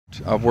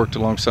I've worked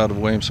alongside of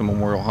Williamson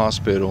Memorial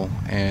Hospital,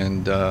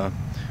 and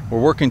we're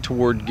working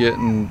toward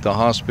getting the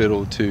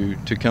hospital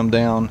to come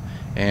down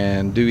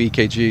and do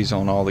EKGs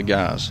on all the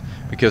guys,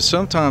 because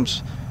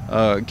sometimes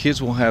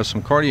kids will have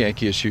some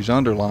cardiac issues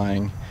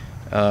underlying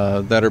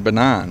that are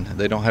benign.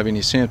 They don't have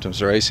any symptoms.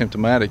 They're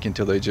asymptomatic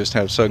until they just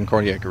have sudden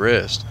cardiac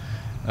arrest.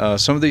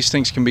 Some of these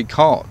things can be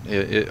caught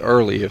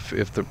early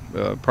if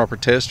the proper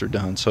tests are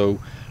done. So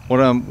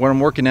what I'm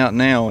working out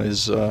now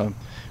is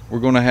we're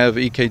going to have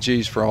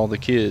EKGs for all the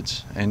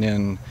kids, and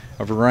then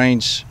I've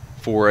arranged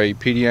for a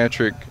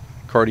pediatric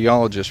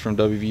cardiologist from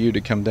WVU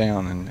to come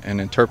down and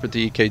interpret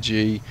the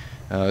EKG,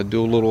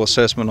 do a little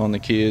assessment on the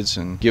kids,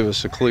 and give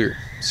us a clear.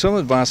 Some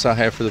advice I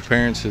have for the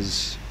parents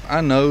is,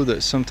 I know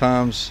that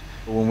sometimes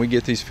when we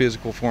get these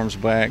physical forms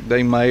back,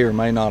 they may or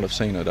may not have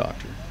seen a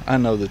doctor. I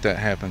know that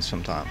happens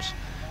sometimes.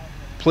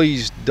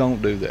 Please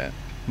don't do that.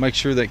 Make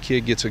sure that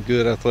kid gets a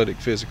good athletic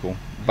physical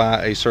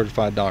by a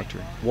certified doctor.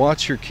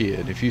 Watch your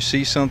kid. If you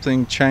see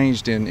something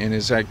changed in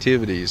his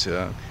activities,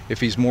 if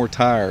he's more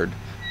tired,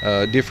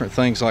 different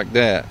things like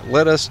that,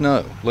 let us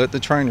know. Let the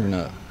trainer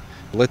know.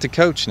 Let the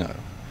coach know.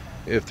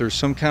 If there's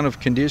some kind of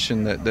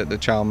condition that the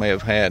child may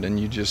have had and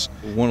you just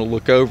want to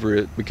look over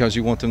it because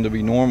you want them to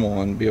be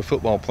normal and be a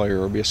football player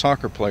or be a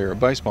soccer player or a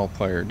baseball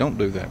player, don't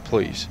do that,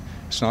 please.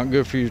 It's not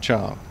good for your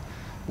child.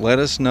 Let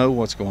us know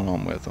what's going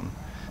on with them.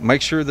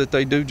 Make sure that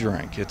they do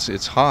drink.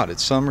 It's hot,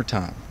 it's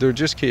summertime. They're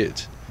just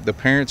kids. The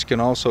parents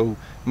can also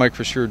make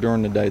for sure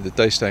during the day that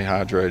they stay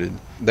hydrated.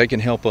 They can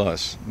help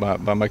us by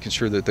making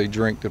sure that they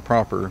drink the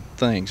proper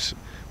things.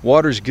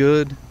 Water's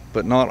good,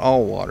 but not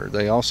all water.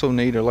 They also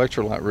need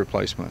electrolyte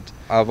replacement.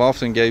 I've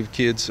often gave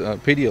kids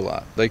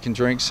Pedialyte. They can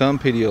drink some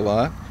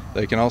Pedialyte.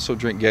 They can also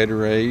drink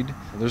Gatorade.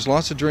 There's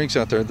lots of drinks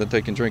out there that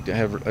they can drink to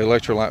have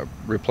electrolyte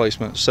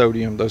replacement,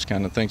 sodium, those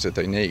kind of things that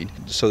they need,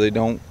 so they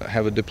don't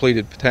have a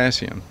depleted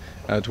potassium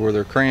to where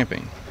they're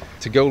cramping.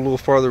 To go a little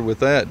farther with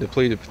that,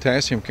 depleted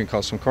potassium can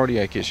cause some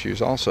cardiac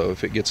issues also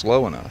if it gets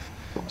low enough.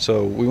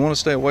 So we want to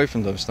stay away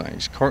from those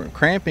things.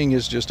 Cramping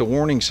is just a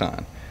warning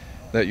sign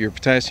that your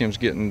potassium's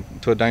getting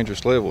to a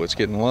dangerous level, it's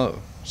getting low.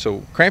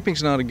 So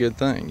cramping's not a good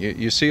thing.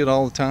 You see it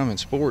all the time in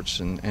sports,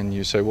 and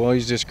you say, well,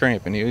 he's just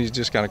cramping, he's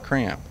just got a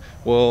cramp.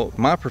 Well,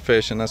 my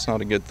profession, that's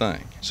not a good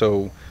thing.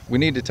 So we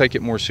need to take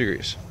it more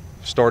serious.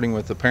 Starting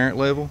with the parent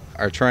level,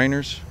 our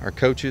trainers, our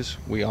coaches,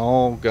 we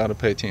all got to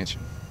pay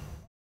attention.